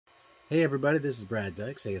Hey everybody, this is Brad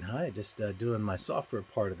Dyke saying hi, just doing my software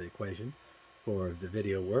part of the equation for the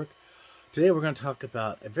video work. Today we're going to talk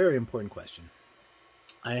about a very important question.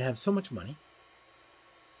 I have so much money.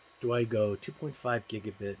 Do I go 2.5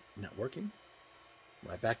 gigabit networking?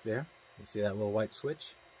 Right back there, you see that little white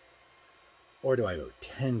switch? Or do I go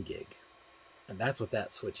 10 gig? And that's what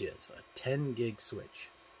that switch is, a 10 gig switch.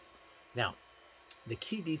 Now, the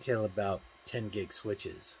key detail about 10 gig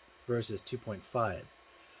switches versus 2.5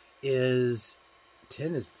 is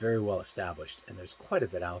 10 is very well established and there's quite a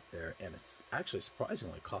bit out there and it's actually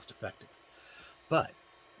surprisingly cost effective. But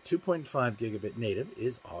 2.5 gigabit native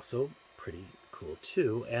is also pretty cool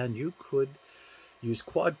too, and you could use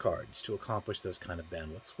quad cards to accomplish those kind of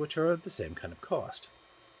bandwidths, which are the same kind of cost.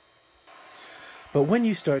 But when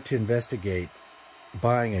you start to investigate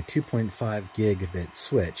buying a 2.5 gigabit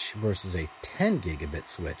switch versus a 10 gigabit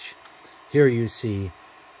switch, here you see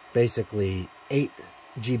basically 8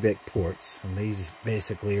 GB ports, and these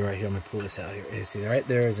basically right here, I'm going to pull this out here. You see right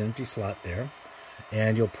there is an empty slot there,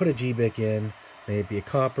 and you'll put a GB in, may it be a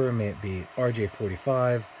copper, may it be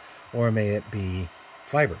RJ45, or may it be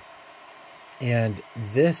fiber. And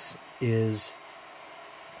this is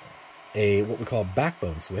a what we call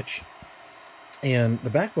backbone switch, and the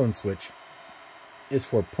backbone switch is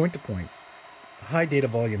for point-to-point high data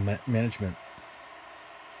volume management.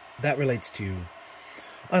 That relates to,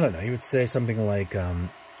 I don't know, you would say something like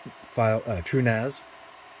TrueNAS,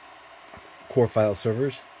 core file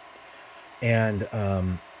servers, and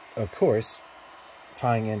of course,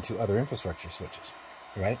 tying into other infrastructure switches,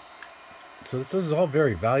 right? So this is all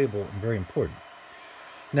very valuable and very important.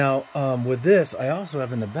 Now, with this, I also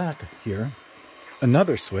have in the back here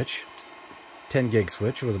another switch, 10 gig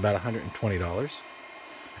switch. It was about $120,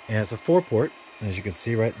 and it's a 4-port. As you can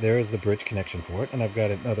see right there is the bridge connection for it, and I've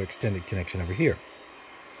got another extended connection over here.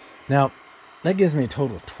 Now, that gives me a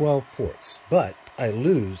total of 12 ports, but I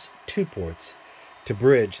lose 2 ports to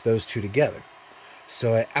bridge those two together.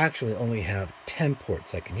 So I actually only have 10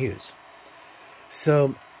 ports I can use.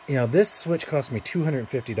 So, you know, this switch cost me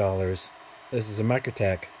 $250. This is a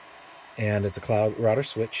Microtech, and it's a cloud router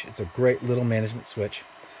switch. It's a great little management switch,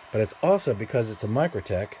 but it's also, because it's a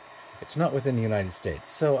Microtech, it's not within the United States,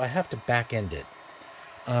 so I have to back-end it.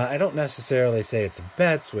 I don't necessarily say it's a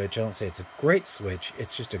bad switch. I don't say it's a great switch.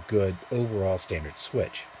 It's just a good overall standard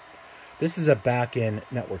switch. This is a back-end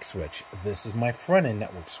network switch. This is my front-end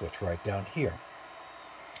network switch right down here.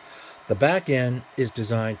 The back-end is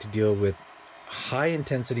designed to deal with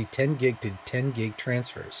high-intensity 10 gig to 10 gig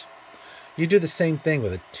transfers. You do the same thing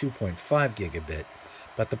with a 2.5 gigabit,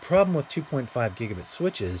 but the problem with 2.5 gigabit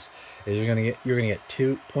switches is you're going to get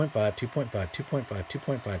 2.5, 2.5, 2.5,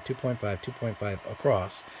 2.5, 2.5, 2.5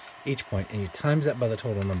 across each point, and you times that by the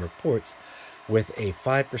total number of ports with a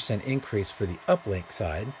 5% increase for the uplink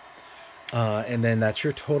side, and then that's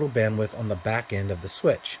your total bandwidth on the back end of the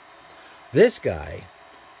switch. This guy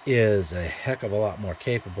is a heck of a lot more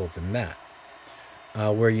capable than that,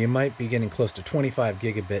 where you might be getting close to 25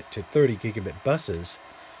 gigabit to 30 gigabit buses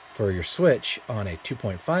for your switch on a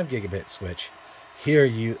 2.5 gigabit switch. Here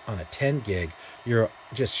you, on a 10 gig, you're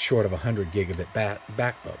just short of 100 gigabit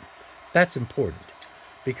backbone. That's important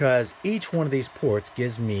because each one of these ports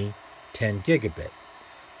gives me 10 gigabit,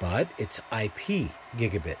 but it's IP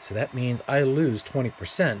gigabit. So that means I lose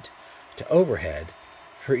 20% to overhead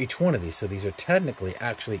for each one of these. So these are technically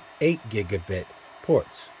actually 8 gigabit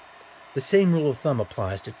ports. The same rule of thumb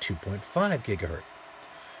applies to 2.5 gigahertz.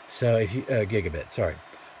 So if you, gigabit, sorry.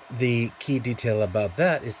 The key detail about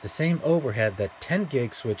that is the same overhead that 10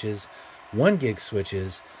 gig switches, 1 gig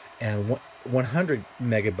switches, and 100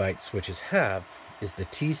 megabyte switches have is the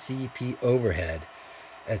TCP overhead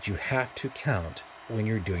that you have to count when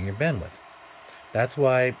you're doing your bandwidth. That's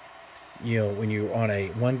why, you know, when you're on a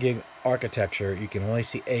 1 gig architecture, you can only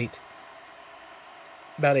see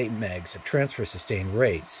about 8 megs of transfer sustained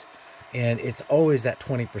rates, and it's always that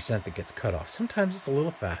 20% that gets cut off. Sometimes it's a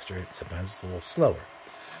little faster, sometimes it's a little slower.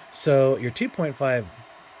 So your 2.5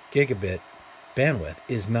 gigabit bandwidth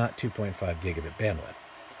is not 2.5 gigabit bandwidth.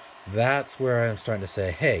 That's where I'm starting to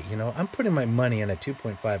say, hey, you know, I'm putting my money in a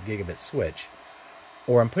 2.5 gigabit switch,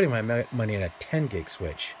 or I'm putting my money in a 10 gig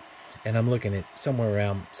switch, and I'm looking at somewhere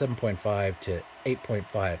around 7.5 to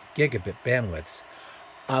 8.5 gigabit bandwidths.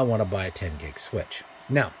 I want to buy a 10 gig switch.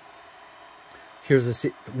 Now, here's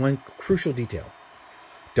one crucial detail.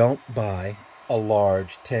 Don't buy a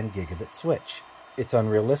large 10 gigabit switch. It's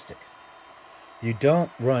unrealistic. You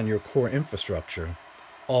don't run your core infrastructure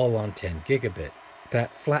all on 10 gigabit.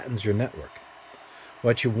 That flattens your network.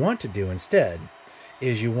 What you want to do instead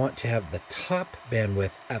is you want to have the top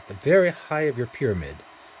bandwidth at the very high of your pyramid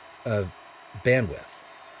of bandwidth.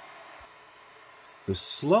 The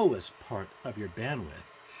slowest part of your bandwidth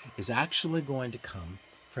is actually going to come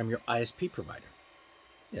from your ISP provider.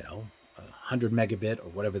 100 megabit or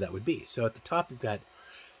whatever that would be. So at the top, you've got,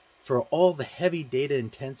 for all the heavy data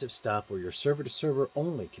intensive stuff or your server to server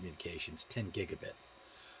only communications, 10 gigabit.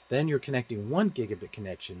 Then you're connecting 1 gigabit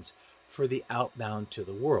connections for the outbound to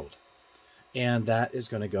the world. And that is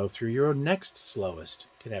going to go through your next slowest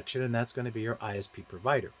connection, and that's going to be your ISP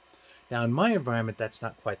provider. Now, in my environment, that's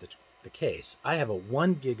not quite the case. I have a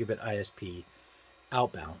 1 gigabit ISP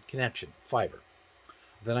outbound connection, fiber.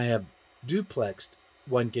 Then I have duplexed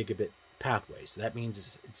 1 gigabit pathways. That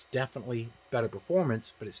means it's definitely better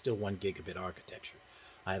performance, but it's still 1 gigabit architecture.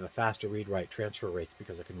 I have a faster read-write transfer rates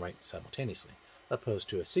because I can write simultaneously, opposed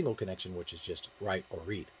to a single connection, which is just write or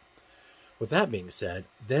read. With that being said,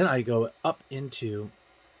 then I go up into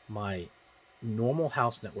my normal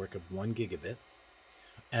house network of 1 gigabit,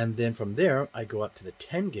 and then from there, I go up to the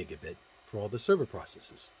 10 gigabit for all the server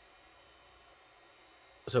processes.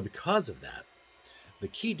 So because of that, the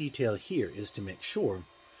key detail here is to make sure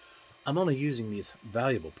I'm only using these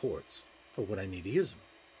valuable ports for what I need to use them.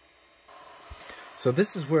 So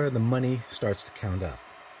this is where the money starts to count up.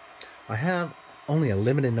 I have only a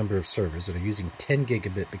limited number of servers that are using 10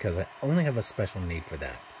 gigabit because I only have a special need for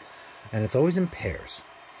that. And it's always in pairs,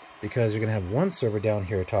 because you're going to have one server down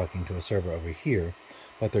here talking to a server over here,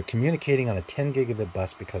 but they're communicating on a 10 gigabit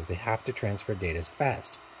bus because they have to transfer data as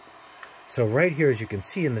fast. So right here, as you can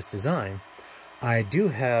see in this design, I do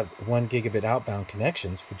have 1 gigabit outbound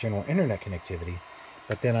connections for general internet connectivity,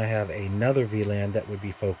 but then I have another VLAN that would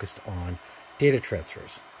be focused on data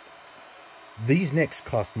transfers. These NICs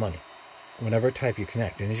cost money whenever type you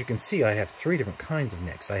connect. And as you can see, I have 3 different kinds of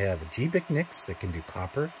NICs. I have a GBIC NICs that can do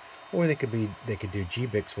copper, or they could do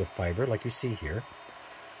GBICs with fiber, like you see here.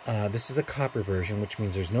 This is a copper version, which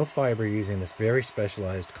means there's no fiber using this very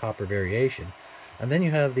specialized copper variation. And then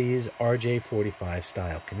you have these RJ45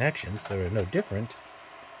 style connections that are no different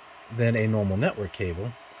than a normal network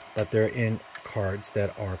cable, but they're in cards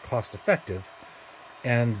that are cost effective,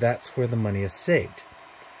 and that's where the money is saved.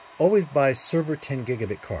 Always buy server 10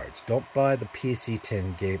 gigabit cards. Don't buy the PC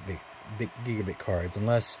 10 gigabit cards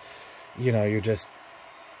unless, you just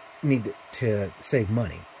need to save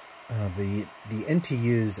money. The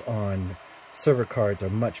NTUs on server cards are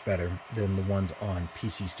much better than the ones on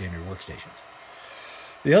PC standard workstations.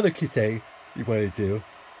 The other key thing you want to do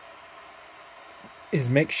is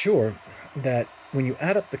make sure that when you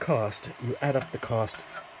add up the cost, you add up the cost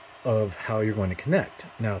of how you're going to connect.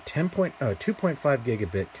 Now, 2.5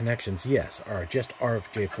 gigabit connections, yes, are just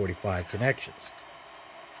RJ45 connections.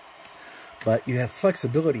 But you have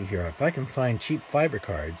flexibility here. If I can find cheap fiber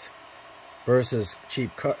cards versus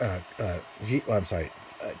cheap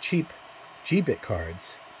GBIT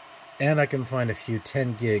cards, and I can find a few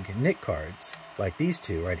 10 gig NIC cards, like these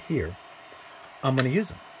two right here, I'm going to use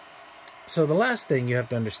them. So the last thing you have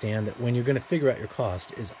to understand that when you're going to figure out your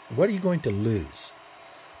cost is, what are you going to lose?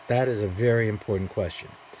 That is a very important question.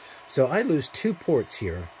 So I lose 2 ports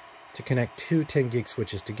here to connect 2 10 gig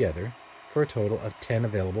switches together for a total of 10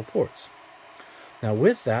 available ports. Now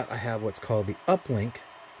with that, I have what's called the uplink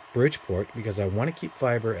bridge port, because I want to keep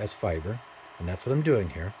fiber as fiber, and that's what I'm doing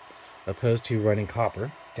here, opposed to running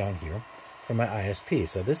copper down here for my ISP.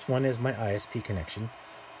 So this one is my ISP connection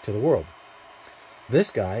to the world. This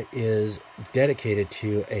guy is dedicated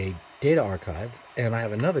to a data archive, and I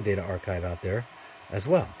have another data archive out there as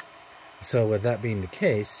well. So with that being the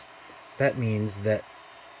case, that means that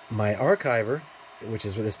my archiver, which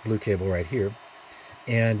is this blue cable right here,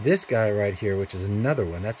 and this guy right here, which is another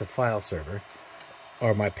one, that's a file server,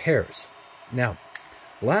 are my pairs. Now,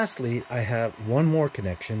 lastly, I have one more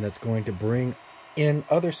connection that's going to bring in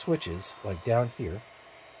other switches, like down here,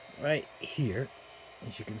 right here.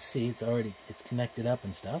 As you can see, it's connected up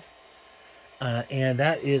and stuff. And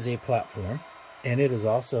that is a platform, and it is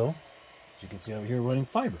also, as you can see over here, running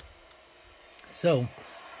fiber. So,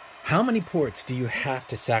 how many ports do you have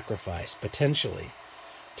to sacrifice, potentially,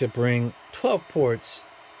 to bring 12 ports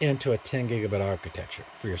into a 10 gigabit architecture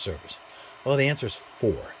for your servers? Well, the answer is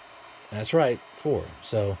 4. That's right, 4.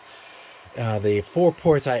 So, the 4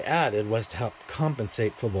 ports I added was to help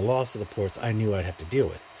compensate for the loss of the ports I knew I'd have to deal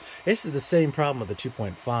with. This is the same problem with the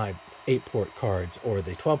 2.5 8-port cards or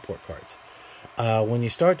the 12-port cards. When you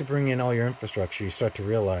start to bring in all your infrastructure, you start to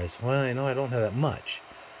realize, well, I don't have that much.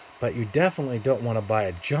 But you definitely don't want to buy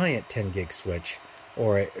a giant 10 gig switch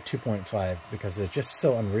or a 2.5 because they're just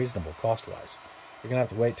so unreasonable cost-wise. You're going to have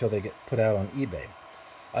to wait till they get put out on eBay.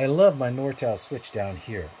 I love my Nortel switch down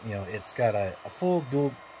here. It's got a full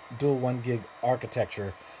dual 1 gig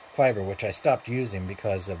architecture fiber, which I stopped using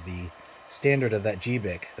because of the standard of that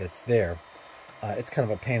GBIC that's there. It's kind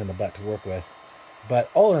of a pain in the butt to work with. But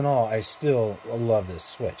all in all, I still love this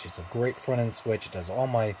switch. It's a great front-end switch. It does all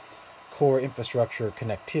my core infrastructure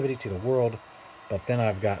connectivity to the world. But then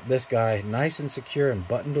I've got this guy nice and secure and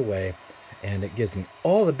buttoned away. And it gives me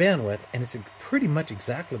all the bandwidth. And it's pretty much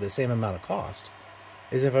exactly the same amount of cost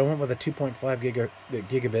as if I went with a 2.5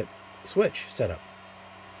 gigabit switch setup.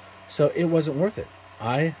 So it wasn't worth it.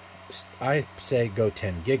 I say go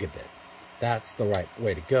 10 gigabit. That's the right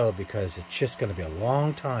way to go, because it's just going to be a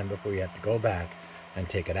long time before you have to go back and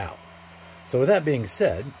take it out. So with that being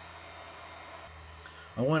said,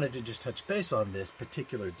 I wanted to just touch base on this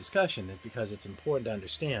particular discussion because it's important to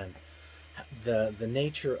understand the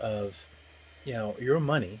nature of, you know, your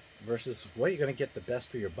money versus what are you going to get the best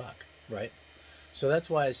for your buck, right? So that's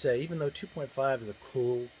why I say, even though 2.5 is a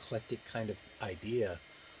cool, eclectic kind of idea,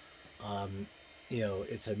 you know,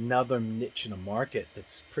 it's another niche in a market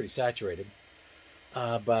that's pretty saturated,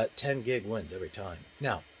 but 10 gig wins every time.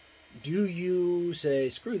 Now, do you say,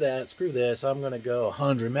 screw that, screw this, I'm going to go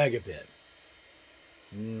 100 megabit?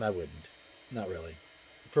 I wouldn't. Not really.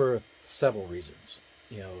 For several reasons.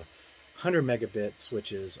 You know, 100 megabit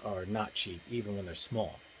switches are not cheap, even when they're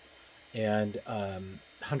small. And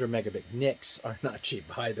 100 megabit NICs are not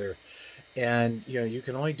cheap either. And, you know, you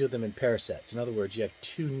can only do them in pair sets. In other words, you have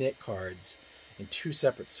 2 NIC cards in 2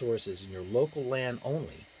 separate sources in your local LAN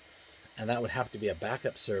only. And that would have to be a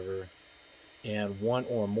backup server and 1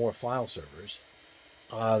 or more file servers.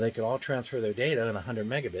 They could all transfer their data in 100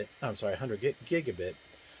 gigabit,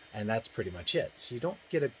 and that's pretty much it. So you don't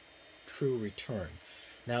get a true return.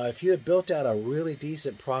 Now, if you had built out a really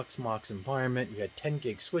decent Proxmox environment, you had 10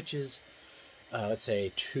 gig switches, let's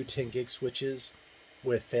say 2 10 gig switches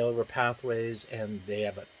with failover pathways, and they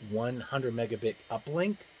have a 100 megabit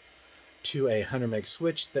uplink to a 100 meg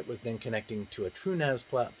switch that was then connecting to a TrueNAS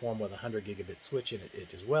platform with a 100 gigabit switch in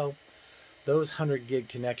it as well. Those 100 gig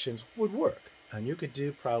connections would work, and you could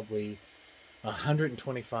do probably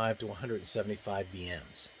 125 to 175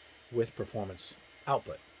 VMs with performance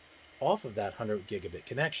output off of that 100 gigabit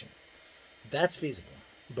connection. That's feasible,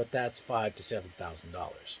 but that's $5,000 to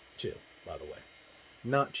 $7,000 too, by the way.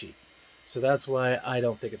 Not cheap. So that's why I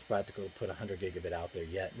don't think it's practical to put 100 gigabit out there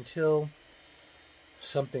yet until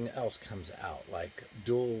something else comes out, like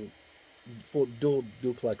dual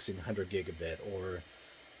duplexing 100 gigabit, or,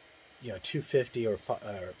 you know, 250 or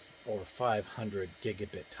 500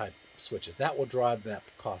 gigabit type switches. That will drive that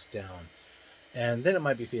cost down, and then it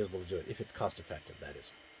might be feasible to do it if it's cost effective, that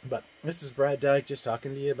is. But this is Brad Dyke just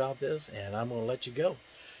talking to you about this, and I'm going to let you go.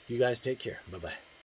 You guys take care. Bye-bye.